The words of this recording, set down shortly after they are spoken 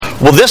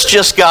Well, this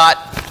just got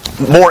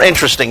more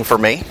interesting for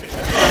me,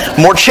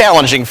 more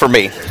challenging for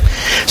me.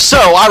 So,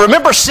 I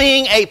remember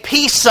seeing a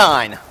peace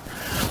sign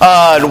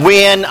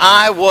when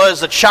I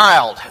was a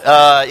child.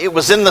 It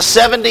was in the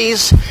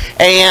 70s,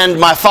 and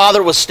my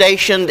father was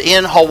stationed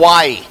in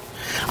Hawaii.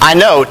 I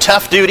know,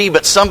 tough duty,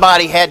 but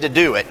somebody had to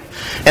do it.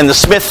 And the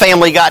Smith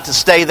family got to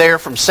stay there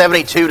from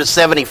 72 to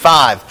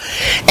 75.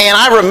 And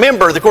I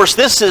remember, of course,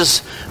 this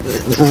is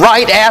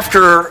right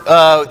after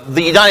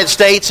the United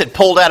States had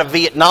pulled out of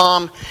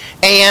Vietnam,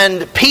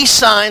 and peace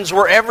signs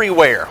were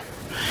everywhere.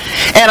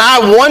 And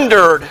I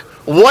wondered,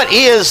 what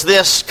is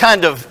this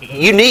kind of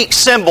unique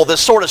symbol,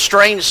 this sort of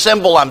strange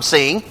symbol I'm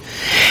seeing?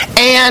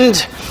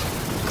 And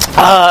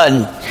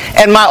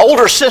my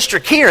older sister,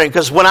 Karen,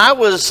 because when I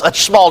was a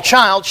small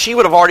child, she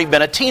would have already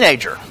been a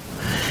teenager.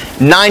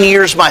 9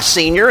 years my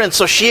senior, and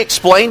so she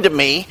explained to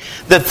me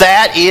that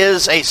that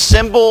is a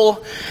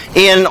symbol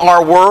in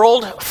our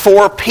world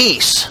for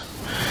peace.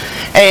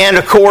 And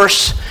of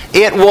course,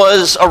 it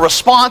was a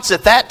response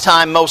at that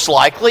time, most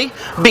likely,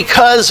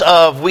 because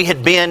of we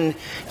had been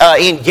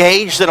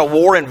engaged in a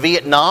war in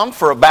Vietnam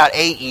for about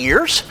 8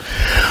 years.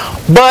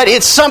 But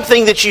it's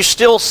something that you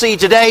still see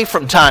today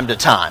from time to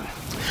time.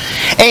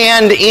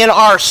 And in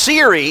our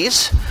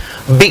series,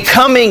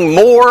 Becoming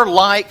More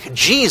Like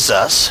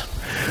Jesus,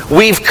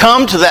 we've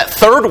come to that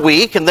third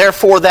week, and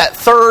therefore that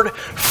third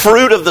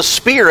fruit of the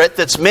Spirit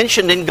that's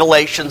mentioned in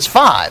Galatians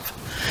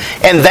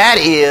 5. And that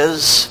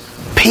is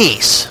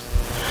peace.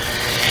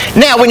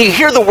 Now, when you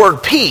hear the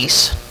word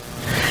peace,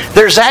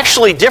 there's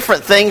actually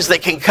different things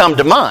that can come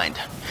to mind.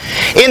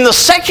 In the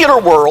secular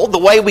world, the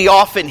way we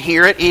often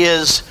hear it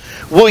is,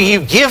 will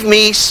you give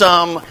me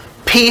some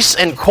peace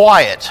and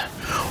quiet?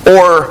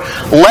 Or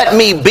let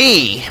me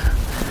be,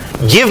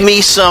 give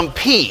me some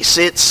peace.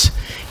 It's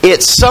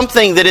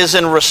something that is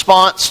in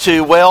response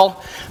to,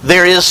 well,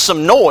 there is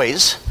some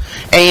noise,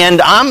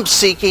 and I'm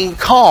seeking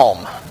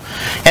calm.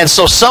 And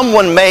so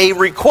someone may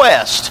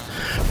request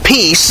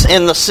peace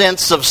in the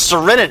sense of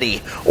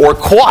serenity or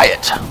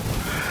quiet.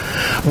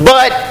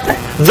 But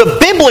the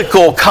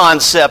biblical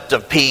concept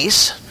of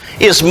peace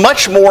is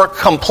much more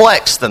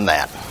complex than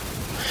that.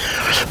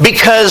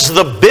 Because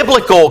the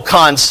biblical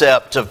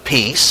concept of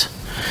peace,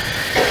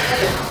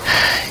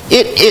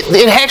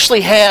 it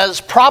actually has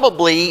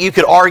probably, you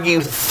could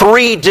argue,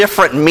 3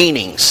 different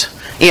meanings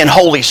in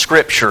Holy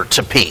Scripture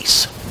to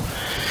peace.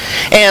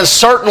 And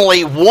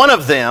certainly one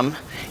of them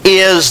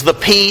is the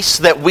peace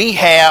that we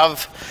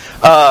have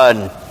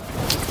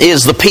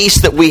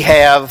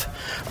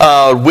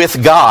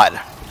with God.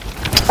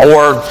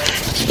 Or,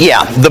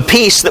 the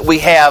peace that we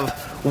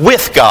have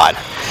with God.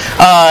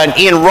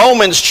 In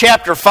Romans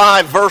chapter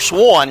 5, verse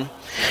 1,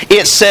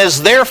 it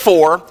says,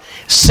 "Therefore,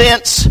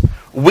 since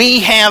we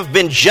have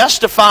been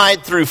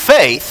justified through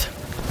faith..."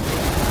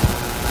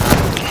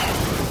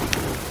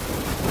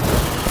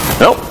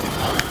 Nope.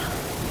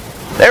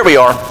 There we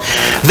are.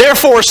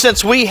 "Therefore,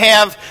 since we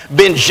have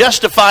been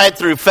justified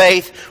through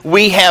faith,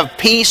 we have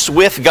peace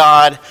with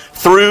God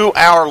through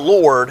our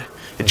Lord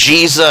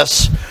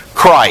Jesus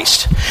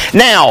Christ."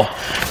 Now,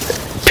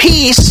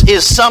 peace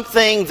is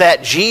something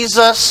that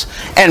Jesus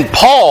and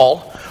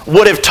Paul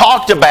would have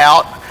talked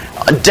about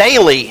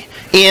daily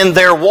in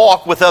their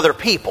walk with other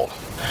people.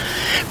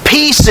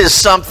 Peace is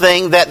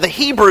something that the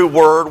Hebrew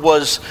word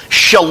was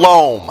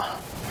shalom.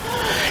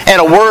 And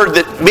a word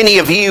that many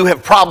of you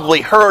have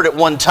probably heard at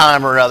one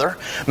time or another.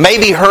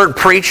 Maybe heard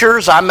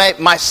preachers.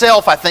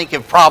 Myself, I think,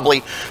 have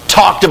probably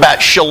talked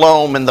about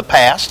shalom in the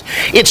past.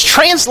 It's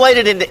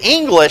translated into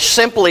English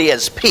simply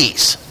as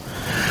peace.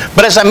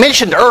 But as I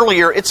mentioned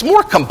earlier, it's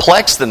more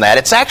complex than that.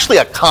 It's actually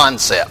a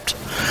concept.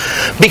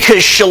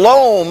 Because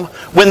shalom,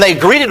 when they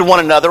greeted one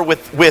another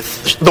with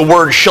the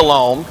word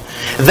shalom,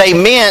 they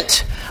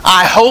meant,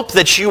 I hope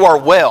that you are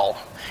well.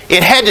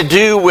 It had to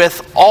do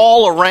with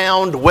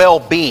all-around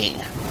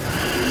well-being.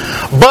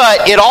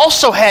 But it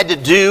also had to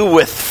do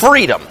with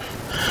freedom.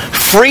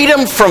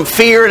 Freedom from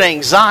fear and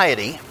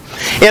anxiety.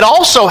 It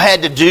also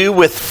had to do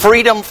with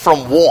freedom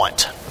from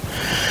want.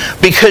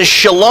 Because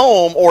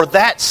shalom, or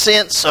that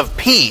sense of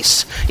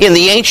peace in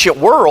the ancient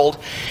world,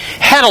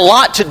 had a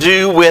lot to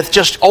do with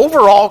just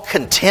overall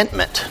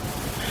contentment.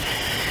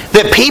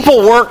 That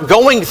people weren't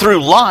going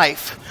through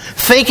life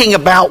thinking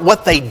about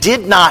what they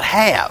did not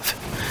have.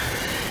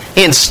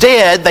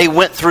 Instead, they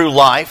went through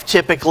life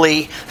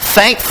typically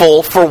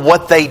thankful for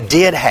what they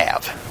did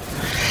have.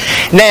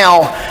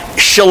 Now,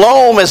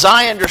 shalom, as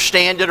I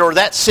understand it, or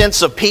that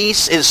sense of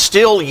peace, is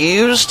still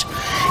used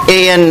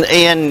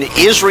in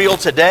Israel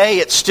today.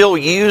 It's still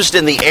used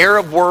in the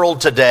Arab world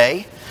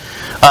today.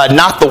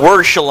 Not the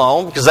word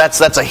shalom, because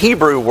that's a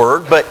Hebrew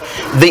word, but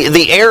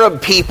the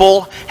Arab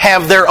people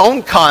have their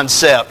own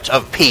concept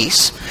of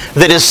peace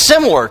that is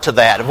similar to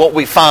that, of what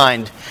we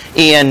find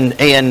in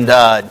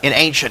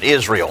ancient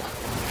Israel.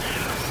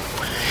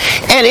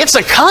 And it's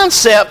a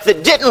concept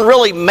that didn't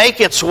really make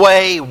its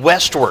way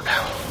westward.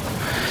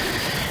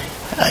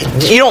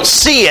 You don't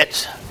see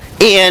it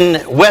in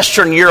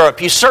Western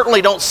Europe. You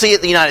certainly don't see it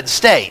in the United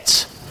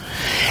States.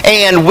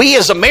 And we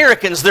as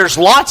Americans, there's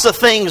lots of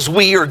things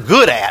we are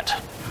good at.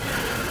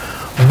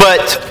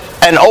 But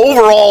an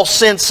overall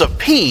sense of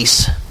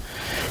peace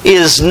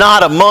is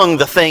not among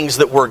the things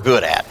that we're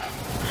good at.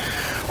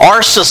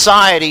 Our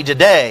society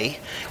today,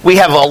 we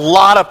have a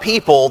lot of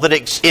people that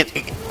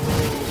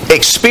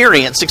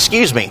experience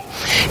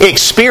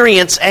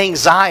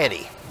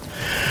anxiety.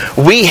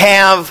 We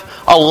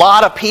have a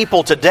lot of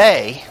people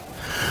today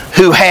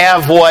who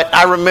have what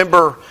I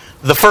remember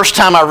the first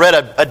time I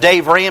read a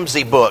Dave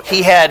Ramsey book.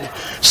 He had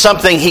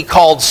something he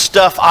called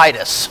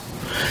stuffitis.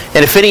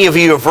 And if any of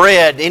you have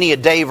read any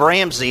of Dave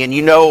Ramsey, and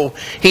you know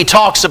he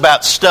talks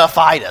about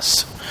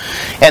stuffitis.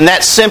 And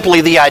that's simply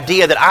the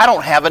idea that I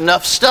don't have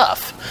enough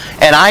stuff,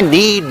 and I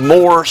need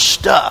more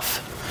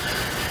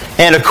stuff.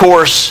 And of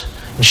course,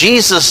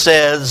 Jesus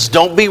says,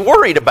 don't be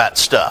worried about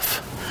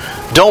stuff.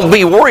 Don't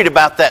be worried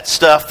about that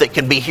stuff that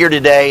can be here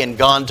today and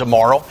gone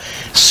tomorrow.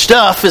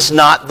 Stuff is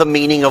not the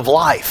meaning of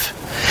life.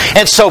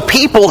 And so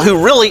people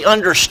who really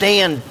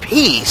understand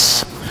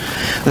peace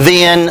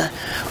then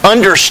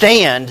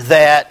understand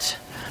that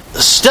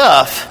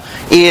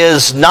stuff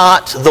is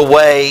not the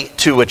way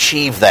to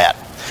achieve that.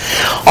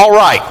 All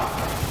right.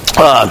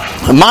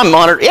 My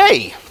monitor.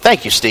 Yay.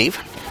 Thank you, Steve.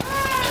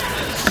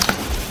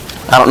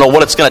 I don't know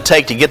what it's going to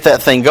take to get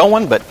that thing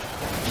going, but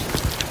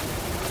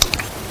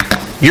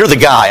you're the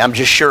guy. I'm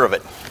just sure of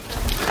it.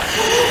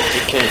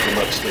 It came from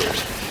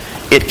upstairs.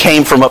 It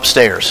came from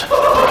upstairs.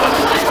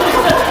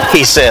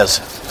 He says.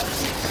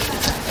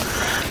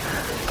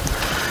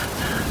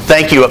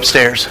 Thank you,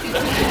 upstairs.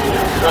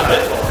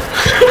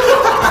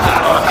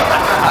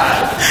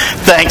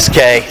 Thanks,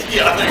 Kay.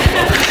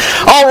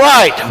 All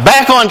right,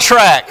 back on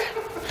track.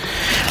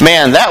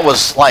 Man, that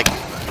was like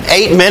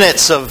 8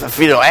 minutes of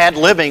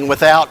ad-libbing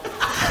without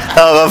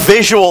a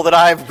visual that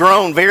I've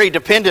grown very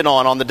dependent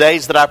on the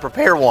days that I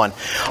prepare one.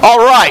 All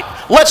right,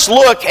 let's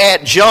look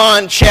at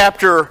John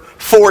chapter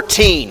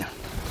 14.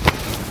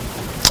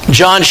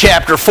 John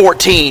chapter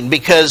 14,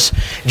 because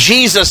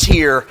Jesus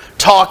here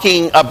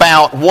talking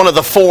about one of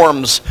the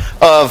forms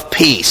of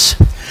peace.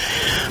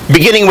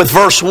 Beginning with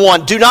verse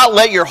 1, do not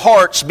let your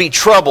hearts be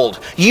troubled.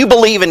 You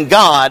believe in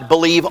God,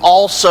 believe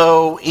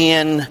also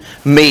in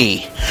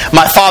me.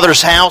 My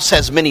Father's house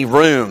has many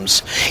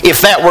rooms.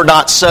 If that were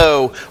not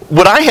so,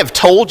 would I have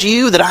told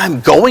you that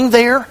I'm going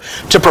there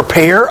to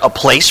prepare a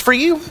place for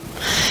you?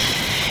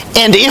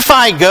 And if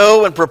I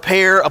go and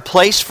prepare a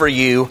place for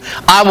you,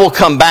 I will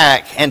come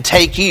back and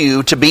take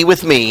you to be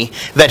with me,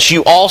 that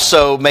you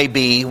also may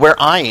be where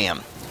I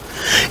am.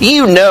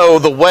 You know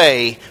the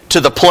way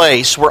to the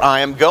place where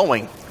I am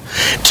going.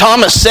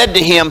 Thomas said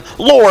to him,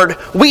 Lord,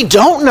 we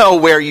don't know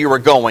where you are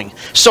going,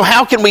 so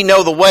how can we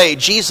know the way?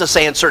 Jesus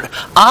answered,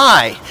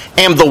 I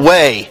am the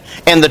way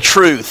and the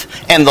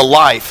truth and the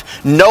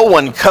life. No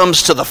one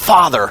comes to the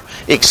Father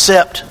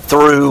except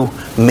through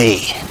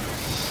me.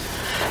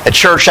 At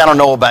church, I don't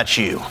know about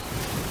you,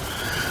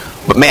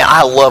 but man,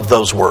 I love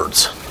those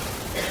words.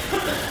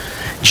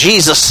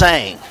 Jesus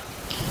saying,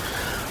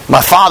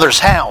 my Father's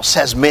house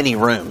has many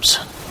rooms.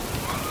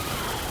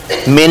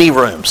 Many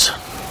rooms.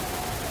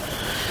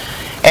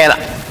 And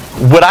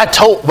would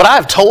I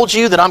have told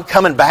you that I'm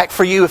coming back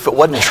for you if it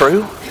wasn't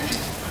true?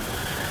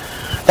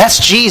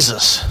 That's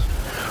Jesus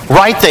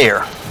right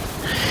there,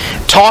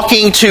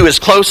 talking to his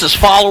closest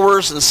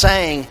followers and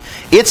saying,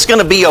 it's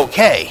going to be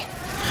okay.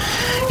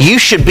 You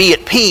should be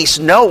at peace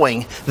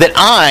knowing that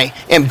I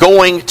am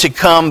going to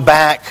come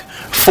back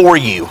for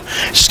you.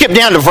 Skip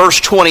down to verse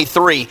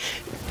 23.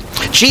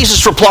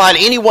 Jesus replied,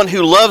 anyone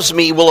who loves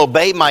me will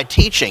obey my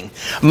teaching.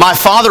 My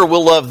Father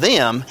will love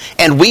them,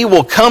 and we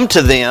will come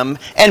to them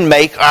and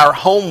make our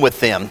home with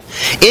them.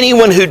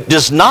 Anyone who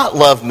does not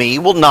love me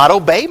will not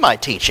obey my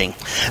teaching.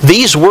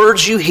 These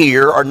words you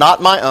hear are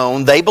not my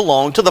own. They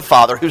belong to the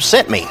Father who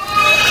sent me.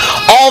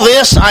 All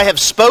this I have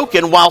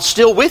spoken while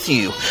still with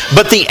you,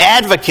 but the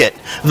Advocate,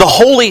 the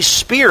Holy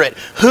Spirit,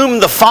 whom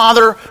the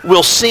Father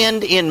will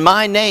send in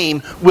my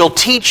name, will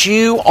teach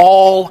you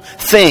all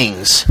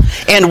things,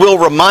 and will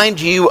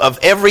remind you of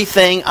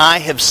everything I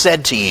have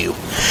said to you.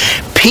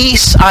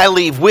 Peace I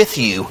leave with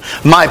you,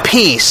 my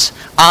peace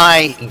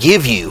I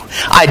give you.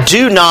 I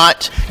do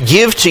not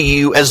give to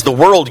you as the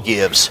world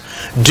gives.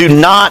 Do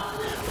not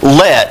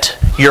let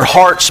your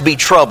hearts be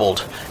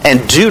troubled,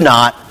 and do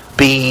not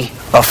be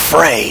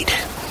afraid.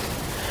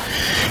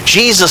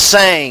 Jesus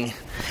saying,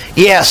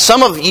 yeah,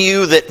 some of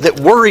you that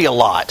worry a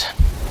lot,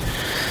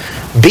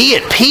 be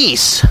at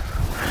peace.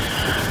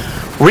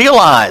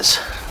 Realize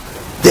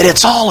that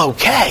it's all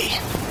okay.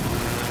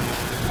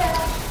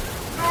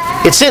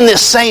 It's in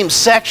this same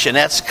section.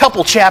 That's a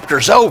couple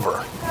chapters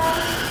over.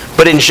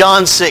 But in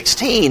John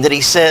 16 that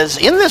he says,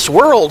 in this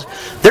world,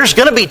 there's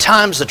going to be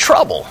times of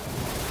trouble.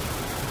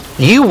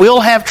 You will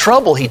have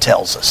trouble, he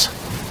tells us.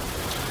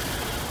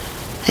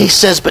 He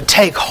says, but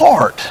take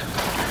heart,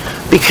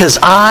 because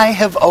I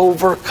have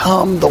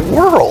overcome the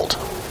world.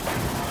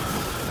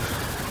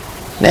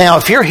 Now,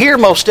 if you're here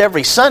most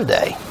every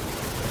Sunday,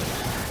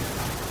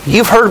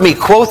 you've heard me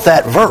quote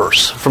that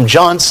verse from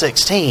John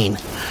 16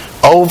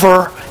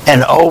 over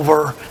and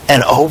over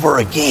and over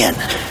again.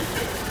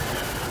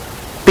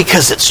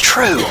 Because it's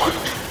true.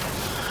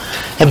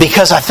 And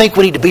because I think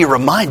we need to be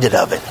reminded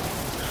of it.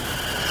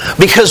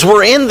 Because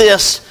we're in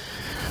this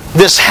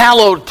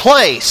hallowed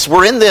place.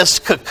 We're in this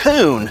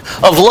cocoon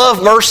of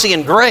love, mercy,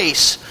 and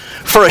grace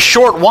for a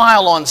short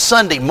while on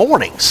Sunday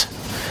mornings.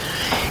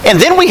 And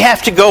then we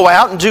have to go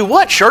out and do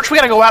what, church? We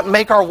got to go out and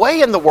make our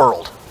way in the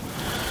world.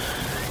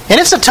 And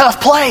it's a tough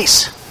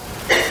place.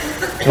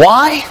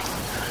 Why?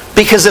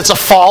 Because it's a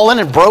fallen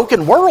and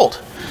broken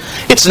world.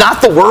 It's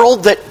not the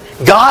world that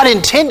God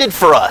intended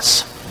for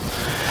us.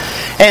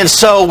 And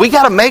so we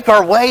got to make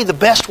our way the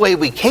best way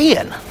we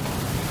can.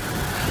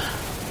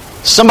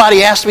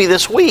 Somebody asked me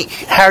this week,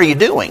 how are you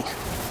doing?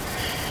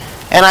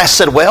 And I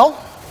said,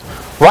 well,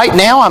 right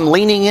now I'm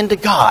leaning into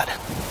God.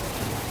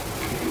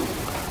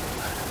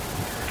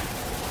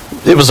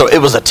 It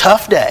was a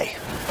tough day.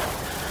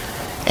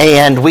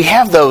 And we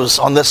have those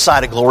on this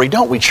side of glory,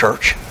 don't we,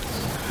 church?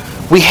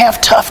 We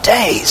have tough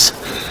days.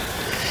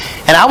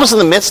 And I was in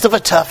the midst of a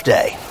tough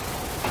day.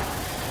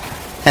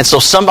 And so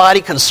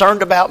somebody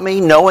concerned about me,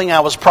 knowing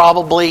I was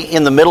probably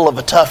in the middle of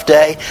a tough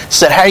day,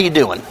 said, how are you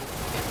doing?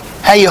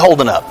 How are you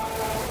holding up?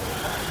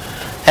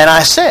 And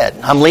I said,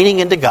 I'm leaning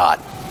into God.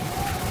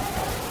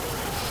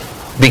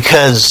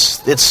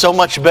 Because it's so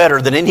much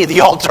better than any of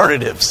the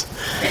alternatives.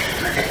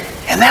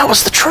 And that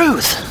was the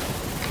truth.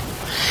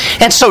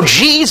 And so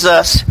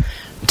Jesus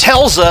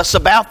tells us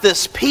about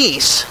this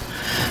peace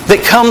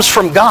that comes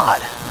from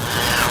God.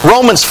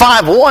 Romans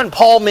 5:1,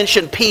 Paul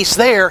mentioned peace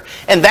there,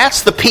 and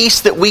that's the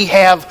peace that we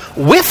have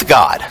with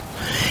God.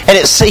 And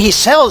he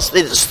says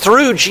it's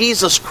through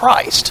Jesus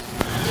Christ.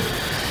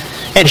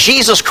 And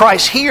Jesus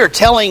Christ here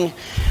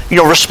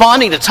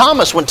responding to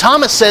Thomas, when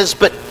Thomas says,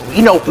 but,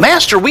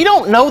 Master, we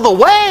don't know the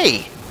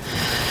way.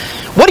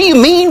 What do you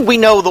mean we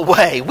know the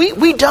way?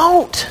 We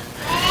don't.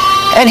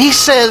 And he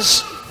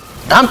says,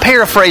 I'm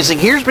paraphrasing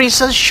here, but he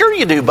says, sure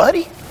you do,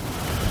 buddy.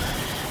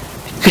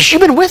 Because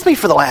you've been with me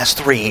for the last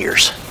 3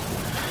 years.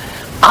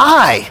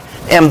 I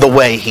am the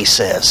way, he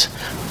says.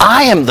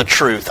 I am the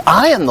truth.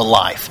 I am the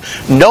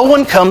life. No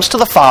one comes to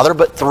the Father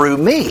but through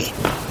me.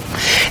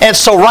 And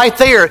so right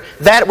there,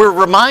 that we're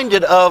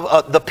reminded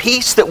of the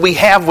peace that we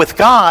have with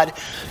God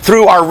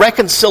through our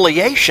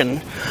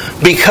reconciliation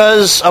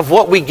because of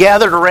what we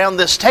gathered around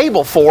this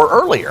table for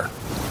earlier.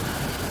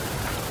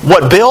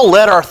 What Bill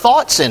led our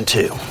thoughts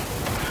into.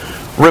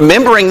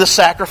 Remembering the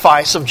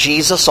sacrifice of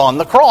Jesus on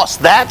the cross.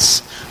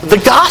 That's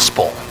the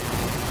gospel.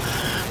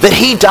 That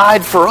He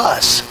died for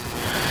us.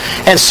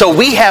 And so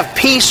we have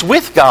peace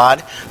with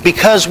God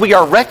because we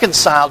are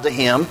reconciled to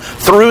Him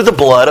through the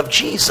blood of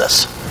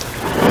Jesus.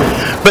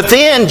 But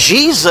then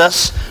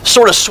Jesus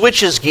sort of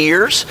switches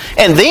gears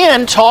and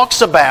then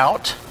talks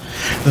about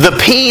the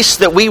peace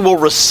that we will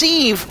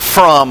receive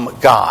from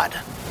God.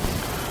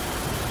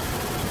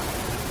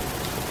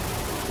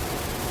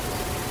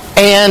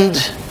 And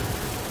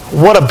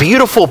what a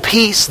beautiful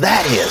peace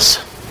that is.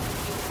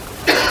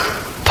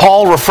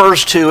 Paul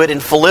refers to it in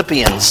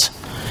Philippians,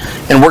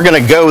 and we're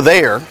going to go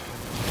there,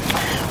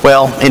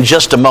 in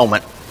just a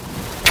moment.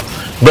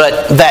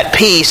 But that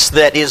peace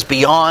that is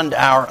beyond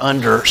our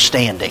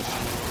understanding.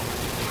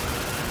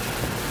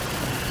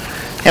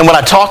 And when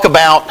I talk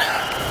about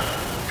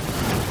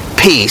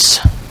peace,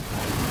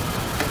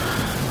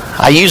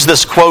 I used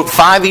this quote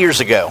 5 years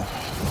ago.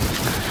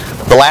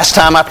 The last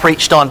time I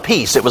preached on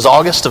peace, it was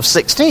August of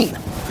 16.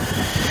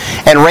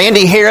 And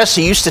Randy Harris,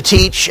 who used to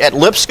teach at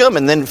Lipscomb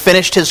and then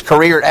finished his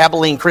career at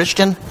Abilene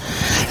Christian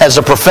as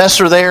a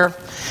professor there,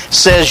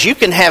 says you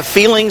can have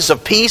feelings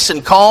of peace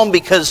and calm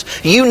because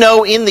you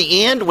know in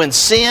the end when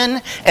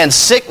sin and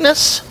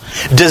sickness,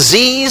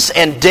 disease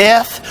and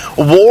death,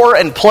 war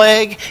and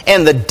plague,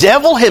 and the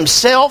devil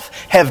himself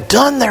have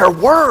done their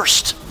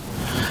worst,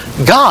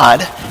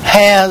 God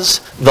has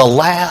the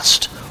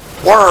last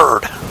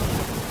word.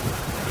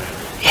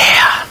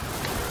 Yeah.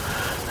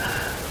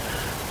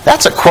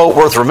 That's a quote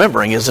worth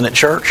remembering, isn't it,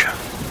 church?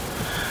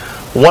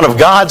 One of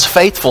God's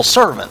faithful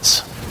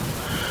servants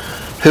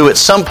who at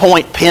some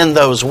point penned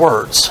those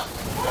words.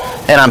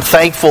 And I'm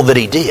thankful that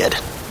he did.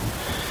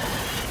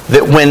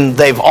 That when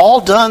they've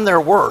all done their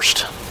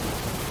worst,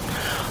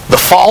 the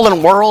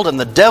fallen world and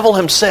the devil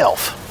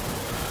himself,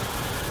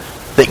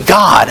 that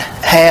God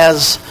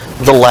has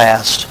the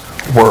last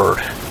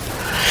word.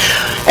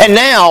 And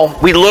now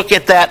we look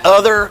at that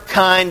other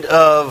kind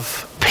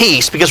of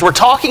peace, because we're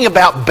talking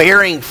about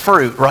bearing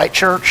fruit, right,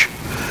 church?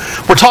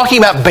 We're talking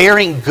about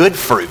bearing good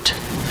fruit.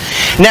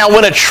 Now,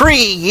 when a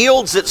tree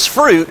yields its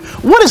fruit,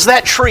 what is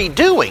that tree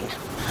doing?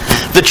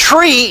 The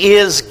tree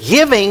is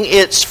giving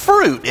its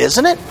fruit,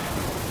 isn't it?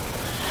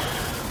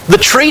 The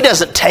tree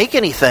doesn't take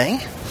anything.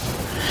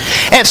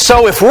 And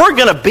so if we're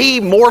going to be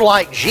more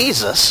like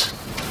Jesus,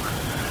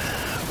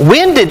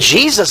 when did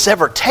Jesus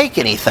ever take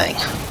anything?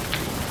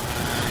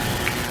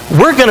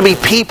 We're going to be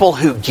people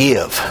who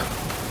give.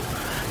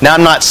 Now,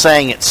 I'm not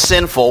saying it's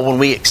sinful when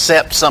we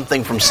accept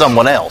something from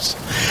someone else.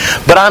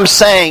 But I'm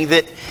saying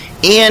that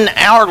in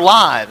our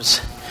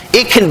lives,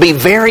 it can be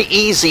very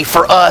easy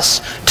for us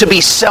to be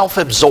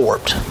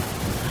self-absorbed.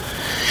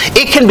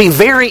 It can be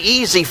very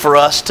easy for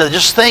us to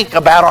just think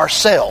about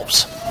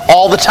ourselves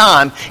all the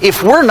time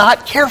if we're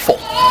not careful.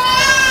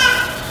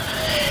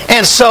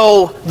 And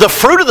so the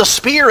fruit of the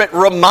Spirit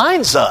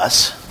reminds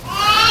us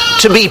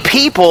to be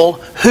people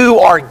who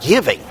are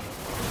giving.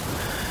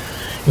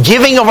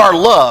 Giving of our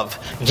love,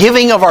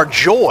 giving of our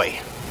joy,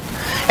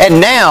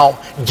 and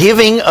now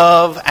giving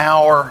of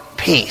our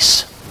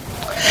peace.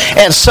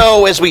 And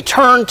so as we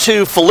turn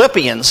to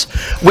Philippians,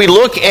 we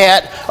look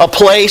at a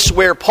place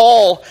where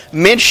Paul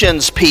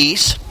mentions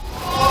peace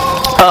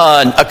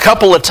a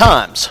couple of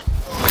times.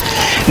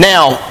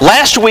 Now,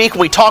 last week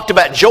when we talked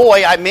about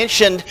joy, I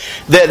mentioned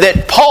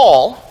that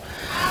Paul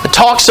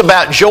talks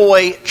about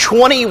joy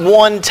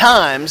 21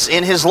 times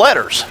in his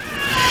letters.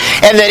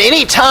 And that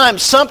any time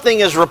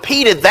something is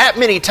repeated that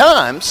many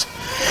times,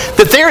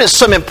 that there is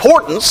some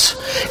importance,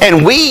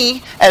 and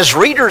we, as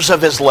readers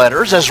of his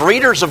letters, as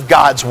readers of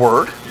God's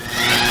Word,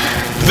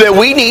 that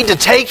we need to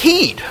take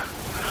heed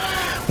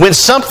when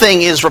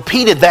something is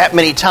repeated that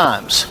many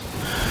times.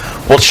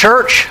 Well,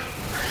 church,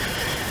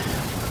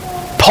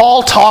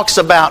 Paul talks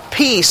about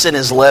peace in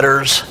his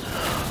letters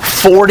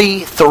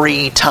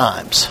 43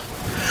 times.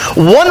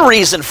 One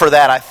reason for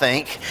that, I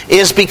think,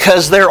 is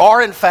because there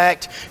are, in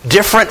fact,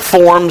 different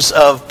forms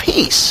of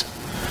peace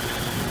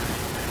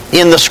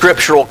in the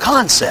scriptural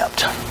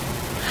concept.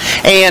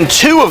 And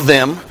two of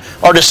them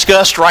are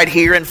discussed right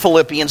here in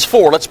Philippians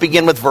 4. Let's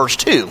begin with verse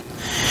 2.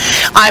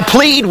 I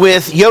plead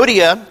with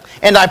Euodia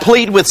and I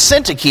plead with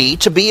Syntyche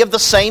to be of the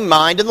same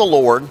mind in the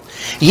Lord.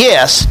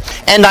 Yes,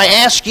 and I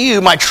ask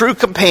you, my true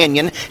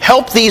companion,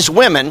 help these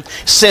women,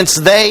 since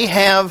they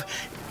have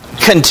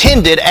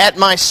contended at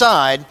my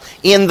side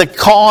in the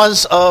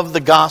cause of the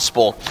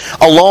gospel,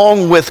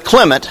 along with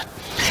Clement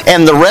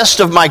and the rest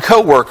of my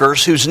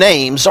co-workers whose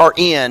names are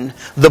in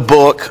the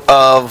book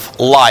of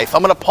life.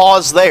 I'm going to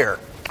pause there,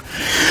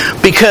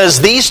 because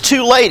these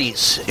two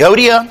ladies,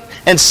 Euodia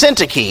and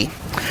Syntyche,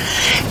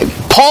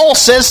 Paul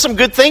says some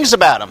good things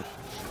about them.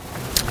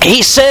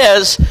 He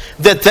says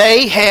that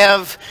they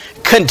have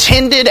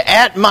contended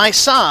at my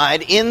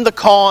side in the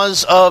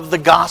cause of the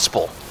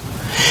gospel.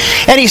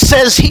 And he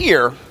says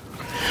here,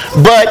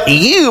 but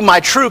you, my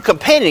true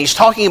companion, he's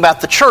talking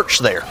about the church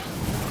there.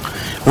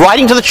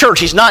 Writing to the church,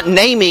 he's not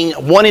naming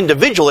one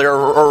individual there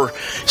or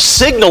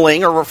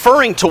signaling or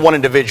referring to one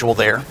individual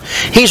there.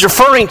 He's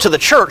referring to the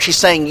church. He's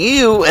saying,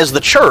 you as the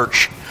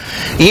church,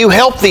 you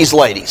help these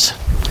ladies.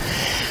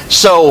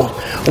 So,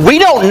 we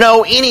don't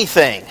know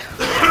anything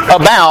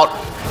about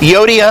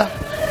Euodia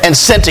and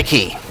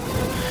Syntyche,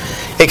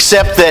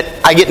 except that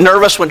I get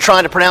nervous when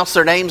trying to pronounce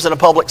their names in a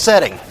public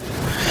setting.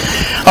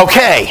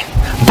 Okay,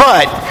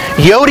 but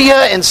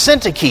Euodia and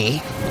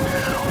Syntyche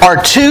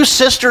are two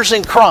sisters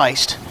in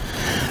Christ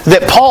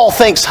that Paul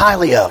thinks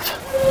highly of.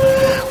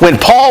 When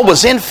Paul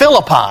was in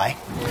Philippi,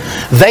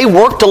 they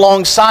worked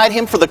alongside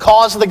him for the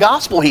cause of the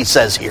gospel, he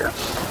says here.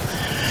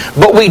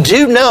 But we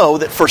do know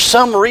that for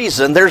some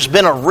reason there's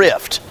been a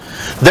rift.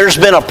 There's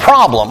been a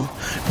problem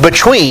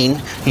between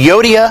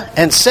Euodia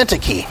and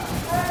Syntyche.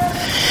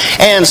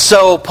 And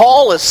so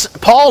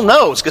Paul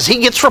knows, because he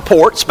gets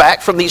reports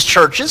back from these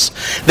churches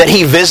that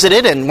he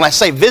visited, and when I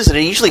say visited,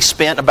 he usually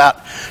spent about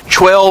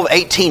 12,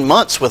 18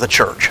 months with a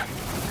church.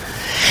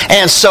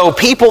 And so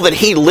people that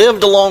he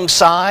lived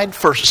alongside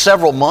for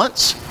several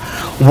months,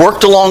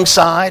 worked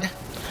alongside,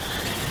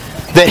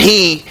 that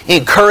he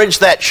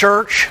encouraged that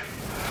church,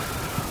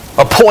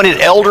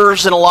 appointed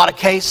elders in a lot of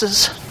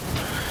cases,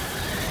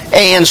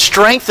 and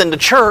strengthened the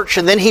church,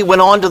 and then he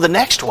went on to the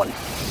next one.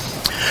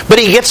 But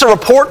he gets a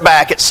report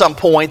back at some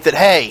point that,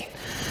 hey,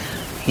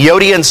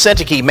 Euodia and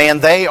Syntyche, man,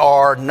 they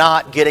are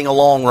not getting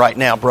along right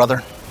now,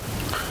 brother.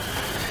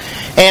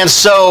 And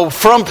so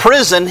from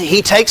prison,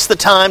 he takes the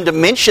time to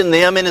mention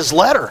them in his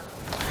letter.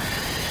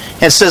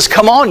 And says,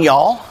 come on,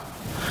 y'all.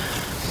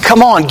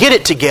 Come on, get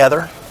it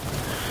together.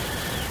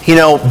 You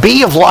know,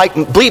 be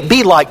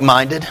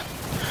like-minded.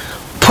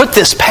 Put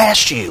this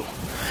past you.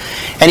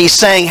 And he's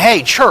saying,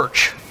 hey,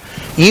 church,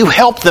 you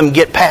help them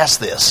get past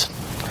this.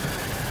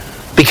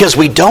 Because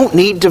we don't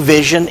need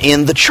division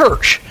in the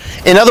church.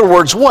 In other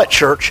words, what,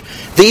 church?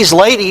 These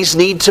ladies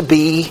need to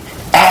be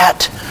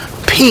at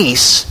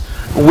peace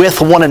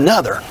with one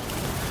another.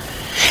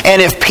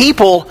 And if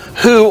people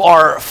who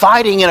are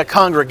fighting in a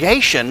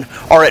congregation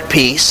are at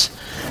peace,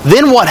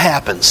 then what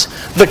happens?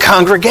 The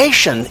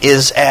congregation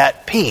is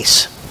at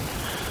peace.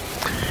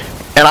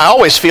 And I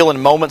always feel in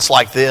moments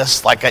like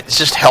this, like it's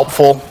just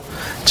helpful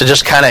to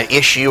just kind of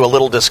issue a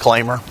little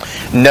disclaimer.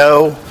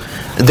 No,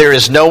 there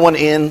is no one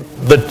in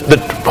the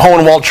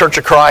Hohenwald Church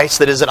of Christ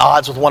that is at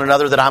odds with one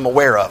another that I'm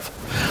aware of.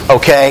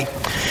 Okay?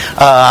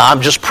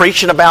 I'm just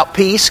preaching about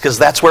peace because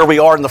that's where we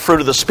are in the fruit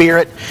of the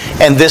Spirit,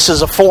 and this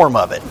is a form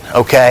of it.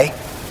 Okay?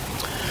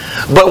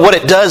 But what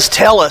it does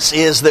tell us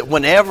is that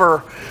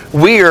whenever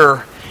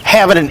we're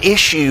having an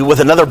issue with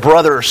another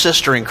brother or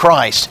sister in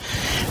Christ,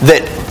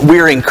 that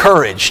we're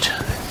encouraged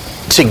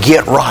to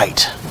get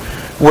right.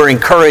 We're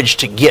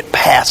encouraged to get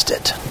past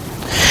it.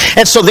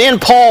 And so then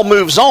Paul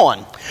moves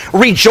on.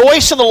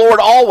 Rejoice in the Lord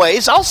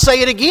always. I'll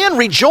say it again,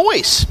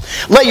 rejoice.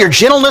 Let your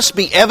gentleness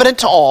be evident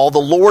to all. The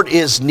Lord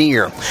is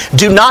near.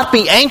 Do not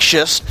be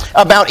anxious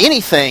about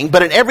anything,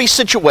 but in every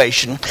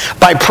situation,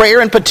 by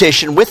prayer and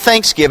petition, with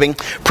thanksgiving,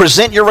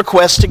 present your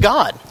requests to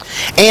God.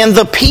 And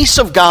the peace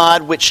of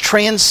God, which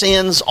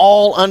transcends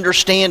all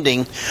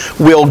understanding,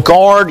 will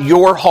guard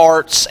your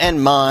hearts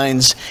and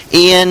minds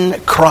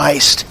in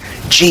Christ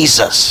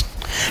Jesus.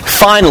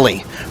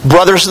 Finally,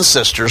 brothers and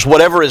sisters,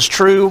 whatever is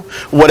true,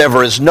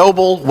 whatever is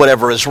noble,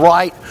 whatever is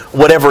right,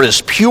 whatever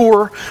is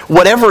pure,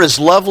 whatever is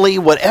lovely,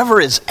 whatever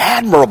is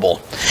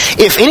admirable,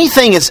 if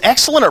anything is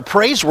excellent or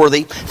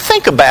praiseworthy,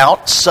 think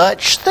about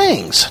such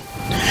things.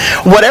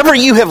 Whatever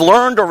you have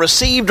learned or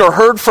received or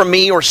heard from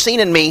me or seen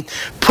in me,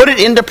 put it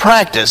into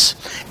practice,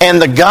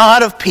 and the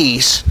God of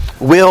peace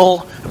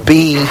will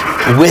be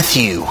with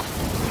you.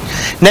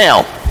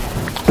 Now,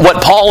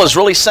 what Paul is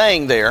really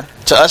saying there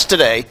to us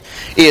today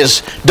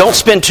is don't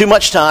spend too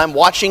much time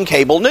watching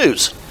cable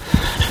news.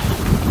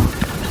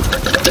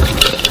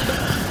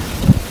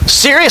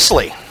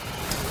 Seriously.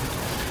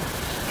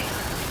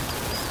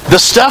 The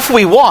stuff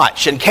we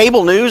watch, and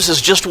cable news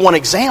is just one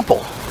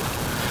example.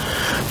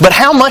 But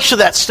how much of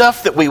that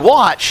stuff that we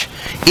watch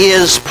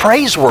is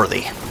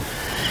praiseworthy?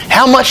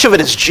 How much of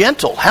it is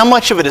gentle? How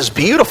much of it is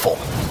beautiful?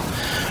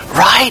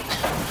 Right?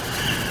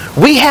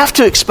 We have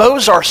to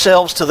expose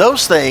ourselves to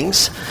those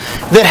things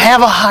that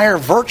have a higher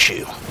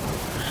virtue.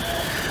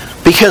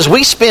 Because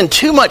we spend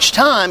too much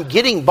time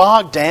getting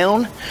bogged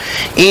down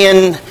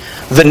in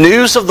the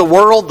news of the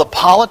world, the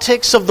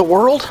politics of the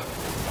world,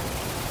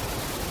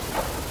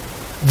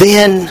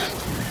 then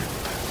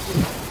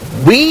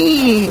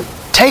we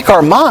take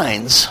our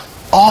minds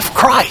off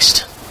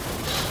Christ.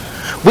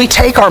 We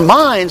take our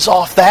minds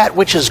off that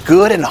which is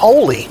good and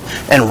holy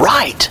and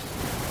right.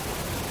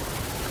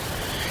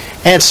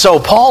 And so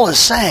Paul is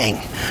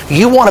saying,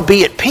 you want to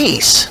be at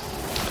peace,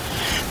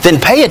 then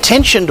pay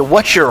attention to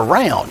what you're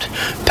around.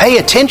 Pay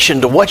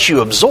attention to what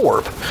you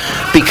absorb.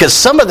 Because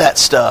some of that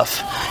stuff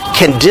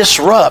can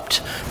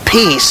disrupt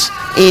peace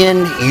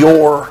in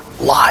your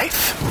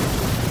life.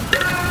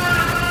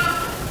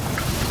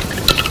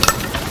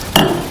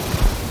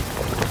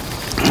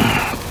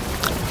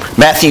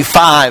 Matthew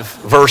 5,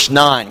 verse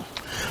 9.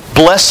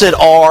 Blessed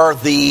are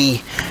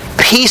the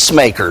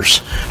peacemakers,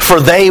 for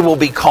they will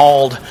be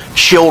called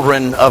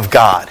children of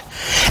God.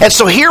 And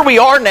so here we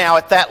are now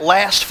at that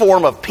last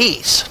form of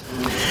peace.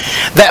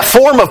 That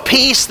form of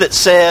peace that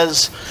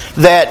says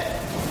that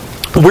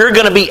we're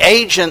going to be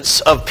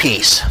agents of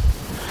peace.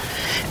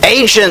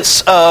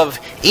 Agents of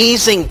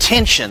easing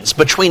tensions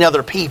between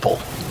other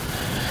people.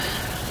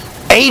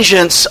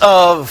 Agents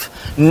of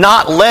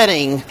not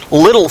letting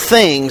little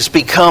things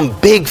become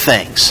big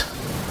things.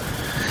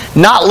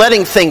 Not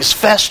letting things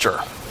fester.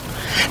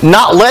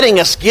 Not letting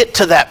us get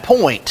to that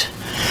point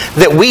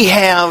that we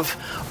have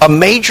a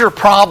major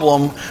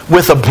problem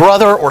with a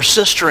brother or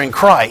sister in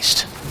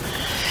Christ.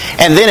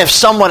 And then if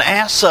someone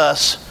asks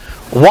us,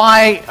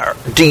 why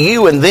do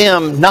you and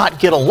them not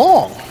get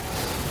along?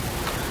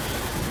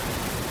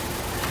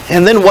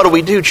 And then what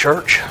do,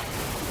 church?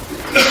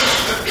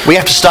 We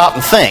have to stop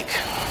and think.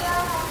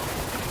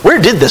 Where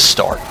did this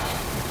start?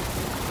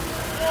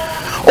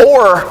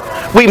 Or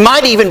we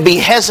might even be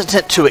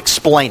hesitant to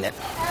explain it.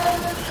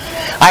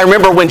 I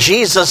remember when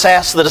Jesus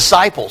asked the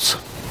disciples,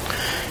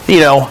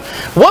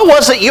 what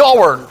was it y'all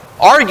were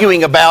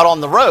arguing about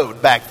on the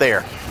road back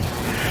there?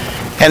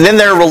 And then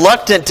they're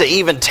reluctant to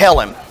even tell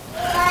him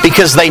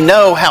because they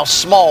know how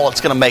small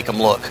it's going to make them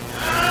look.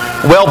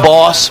 Well,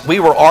 boss, we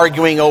were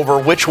arguing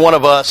over which one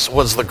of us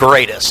was the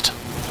greatest.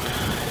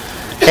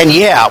 And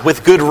yeah,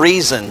 with good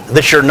reason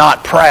that you're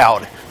not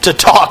proud to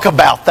talk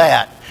about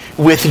that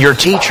with your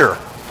teacher.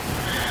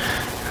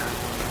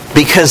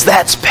 Because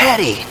that's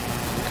petty.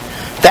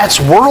 That's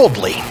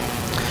worldly.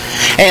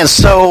 And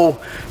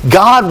so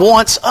God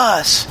wants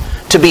us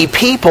to be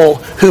people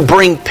who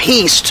bring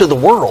peace to the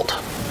world.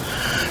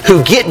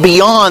 Who get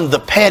beyond the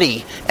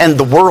petty and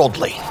the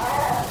worldly.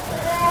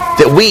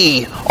 That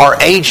we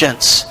are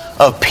agents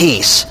of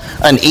peace,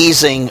 an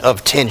easing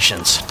of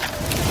tensions.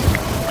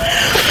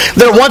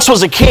 There once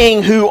was a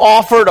king who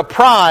offered a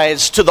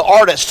prize to the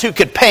artist who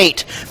could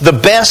paint the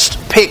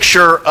best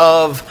picture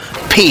of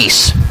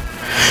peace.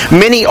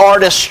 Many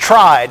artists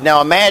tried.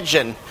 Now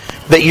imagine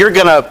that you're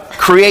going to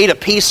create a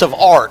piece of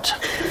art.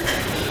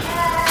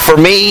 For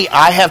me,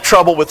 I have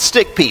trouble with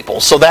stick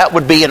people, so that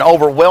would be an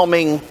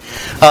overwhelming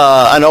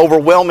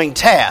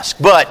task.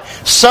 But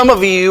some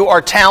of you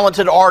are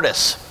talented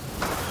artists.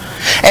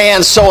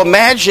 And so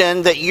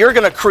imagine that you're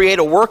going to create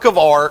a work of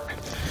art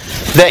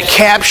that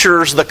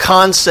captures the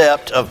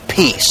concept of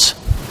peace.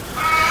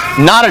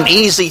 Not an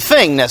easy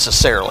thing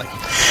necessarily.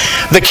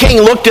 The king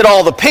looked at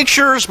all the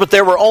pictures, but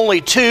there were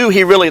only two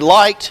he really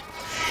liked,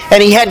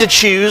 and he had to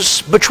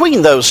choose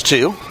between those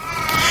two.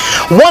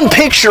 One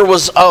picture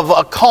was of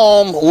a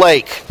calm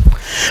lake.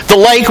 The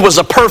lake was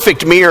a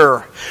perfect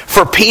mirror,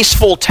 for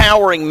peaceful,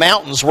 towering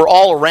mountains were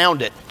all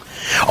around it.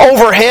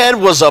 Overhead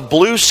was a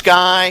blue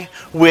sky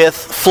with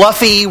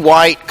fluffy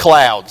white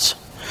clouds.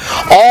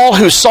 All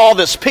who saw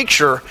this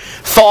picture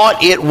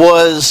thought it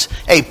was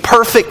a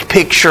perfect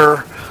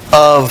picture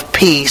of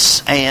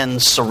peace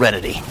and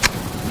serenity.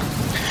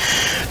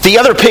 The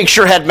other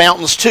picture had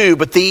mountains too,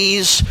 but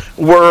these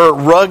were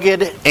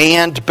rugged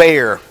and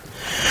bare.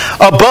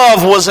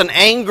 Above was an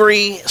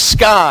angry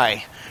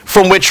sky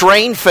from which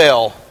rain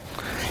fell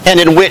and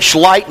in which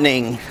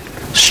lightning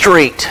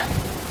streaked.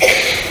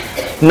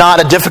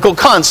 Not a difficult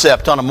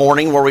concept on a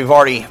morning where we've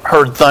already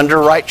heard thunder,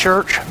 right,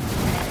 church?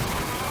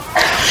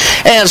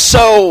 And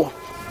so,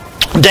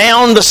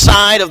 down the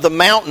side of the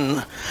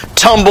mountain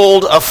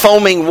tumbled a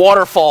foaming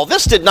waterfall.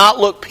 This did not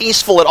look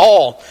peaceful at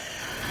all.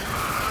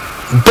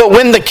 But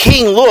when the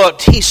king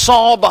looked, he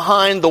saw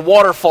behind the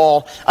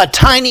waterfall a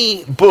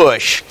tiny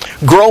bush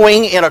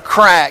growing in a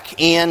crack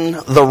in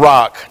the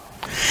rock.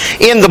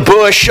 In the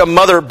bush, a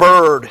mother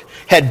bird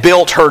had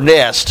built her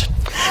nest.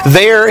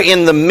 There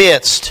in the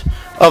midst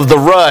of the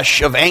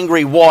rush of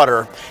angry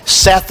water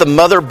sat the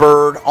mother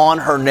bird on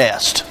her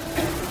nest.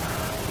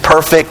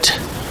 Perfect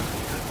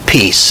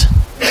peace.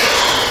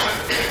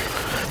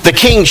 The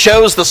king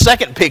chose the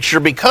second picture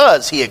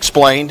because, he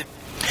explained,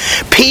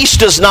 peace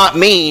does not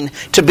mean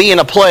to be in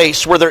a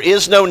place where there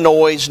is no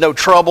noise, no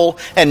trouble,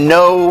 and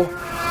no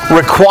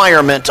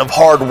requirement of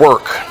hard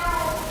work.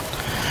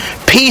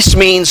 Peace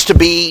means to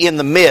be in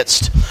the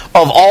midst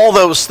of all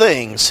those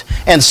things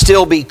and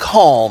still be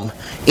calm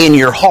in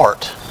your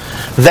heart.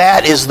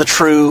 That is the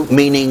true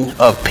meaning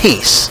of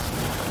peace,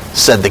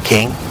 said the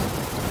king.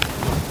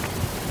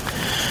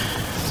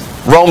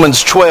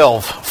 Romans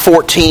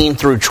 12:14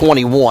 through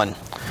 21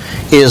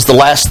 is the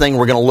last thing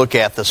we're going to look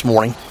at this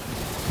morning.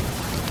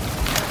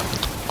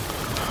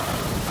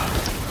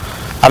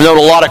 I've known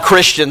a lot of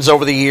Christians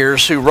over the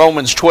years who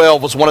Romans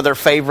 12 was one of their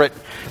favorite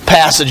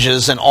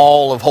passages in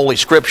all of Holy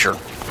Scripture.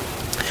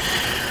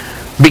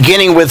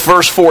 Beginning with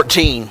verse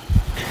 14.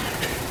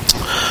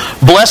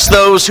 Bless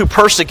those who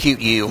persecute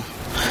you.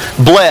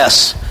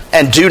 Bless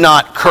and do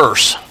not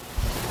curse.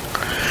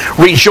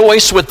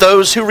 Rejoice with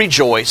those who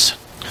rejoice.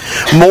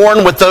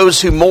 Mourn with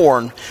those who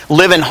mourn.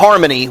 Live in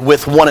harmony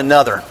with one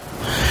another.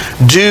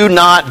 Do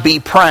not be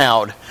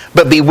proud,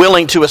 but be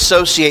willing to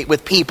associate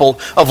with people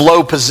of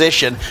low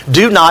position.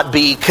 Do not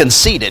be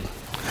conceited.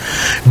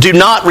 Do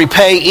not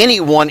repay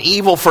anyone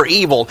evil for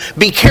evil.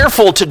 Be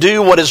careful to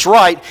do what is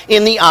right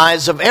in the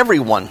eyes of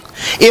everyone.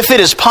 If it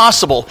is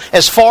possible,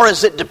 as far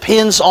as it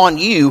depends on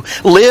you,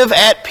 live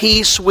at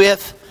peace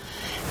with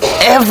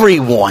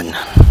everyone.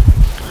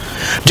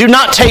 Do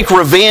not take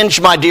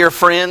revenge, my dear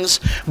friends,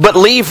 but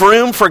leave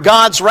room for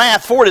God's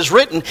wrath, for it is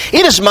written,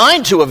 it is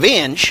mine to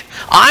avenge.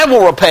 I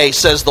will repay,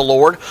 says the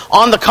Lord.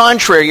 On the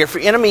contrary, if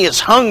your enemy is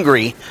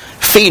hungry,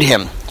 feed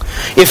him.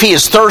 If he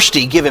is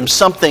thirsty, give him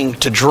something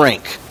to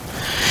drink.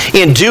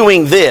 In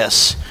doing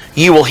this,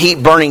 you will heap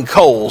burning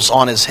coals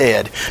on his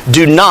head.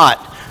 Do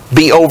not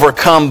be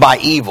overcome by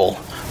evil,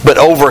 but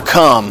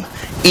overcome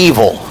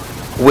evil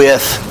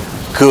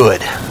with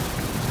good.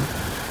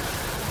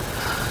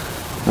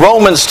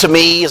 Romans to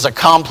me is a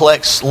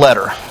complex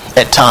letter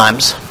at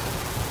times.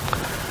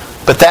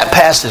 But that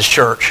passage,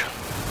 church,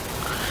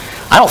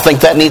 I don't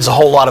think that needs a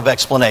whole lot of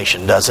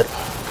explanation, does it?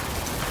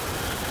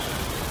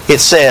 It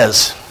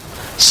says,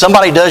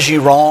 somebody does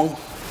you wrong,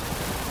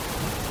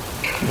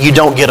 you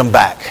don't get them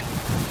back.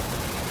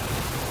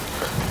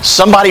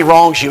 Somebody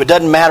wrongs you, it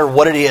doesn't matter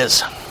what it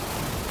is.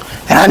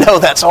 And I know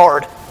that's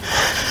hard.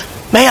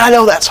 Man, I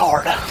know that's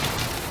hard.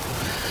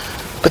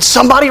 But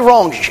somebody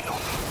wrongs you.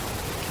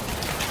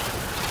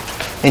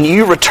 And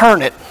you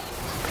return it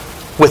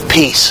with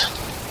peace.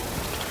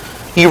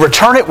 You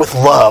return it with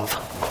love.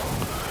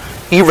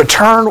 You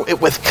return it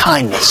with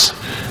kindness.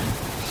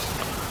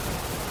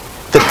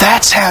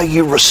 That's how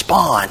you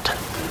respond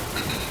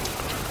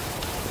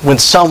when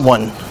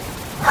someone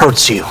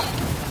hurts you.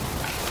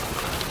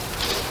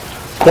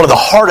 One of the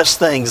hardest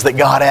things that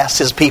God asks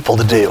His people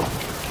to do.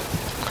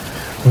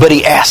 But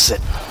He asks it.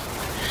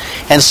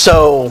 And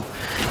so,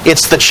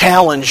 it's the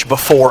challenge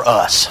before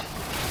us.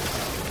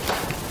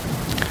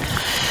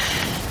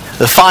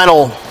 The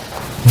final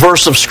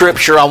verse of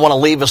Scripture I want to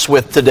leave us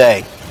with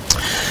today.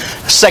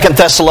 2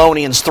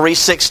 Thessalonians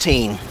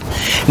 3:16.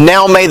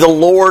 Now may the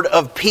Lord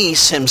of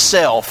peace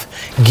Himself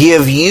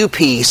give you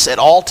peace at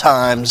all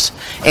times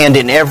and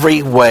in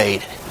every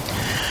way.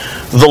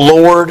 The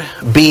Lord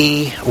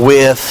be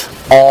with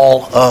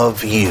all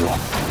of you.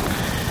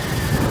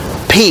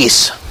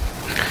 Peace.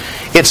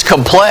 It's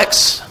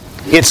complex.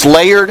 It's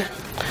layered.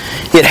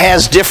 It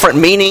has different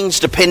meanings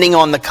depending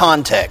on the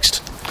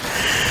context.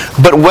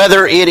 But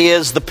whether it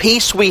is the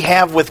peace we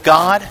have with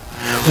God,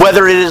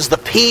 whether it is the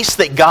peace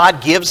that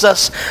God gives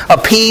us, a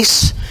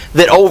peace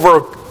that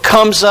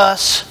overcomes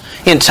us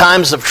in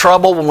times of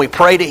trouble when we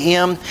pray to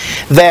Him,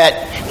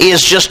 that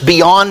is just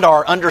beyond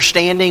our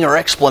understanding or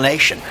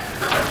explanation.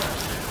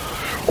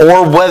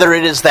 Or whether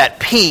it is that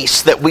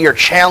peace that we are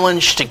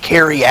challenged to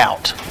carry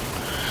out.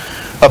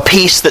 A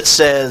peace that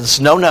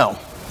says, no,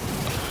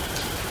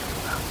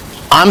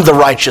 I'm the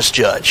righteous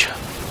judge.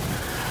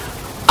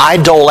 I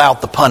dole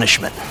out the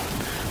punishment.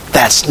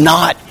 That's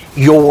not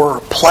your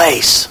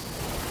place.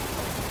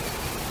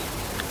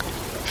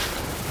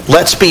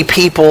 Let's be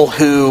people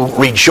who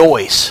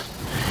rejoice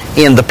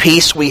in the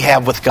peace we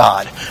have with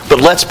God.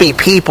 But let's be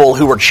people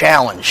who are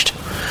challenged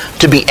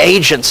to be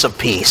agents of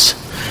peace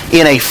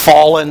in a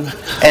fallen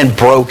and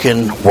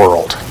broken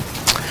world.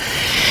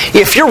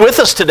 If you're with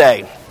us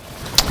today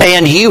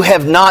and you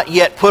have not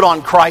yet put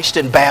on Christ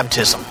in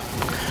baptism,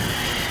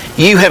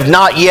 you have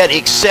not yet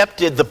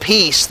accepted the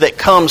peace that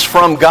comes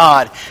from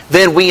God,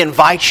 then we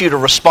invite you to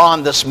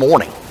respond this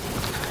morning.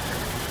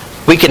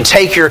 We can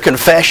take your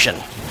confession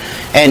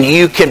and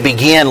you can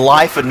begin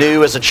life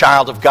anew as a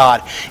child of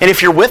God. And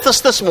if you're with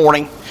us this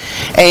morning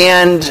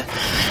and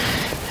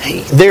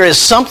there is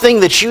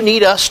something that you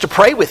need us to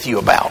pray with you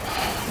about,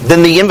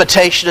 then the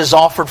invitation is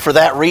offered for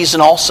that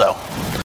reason also.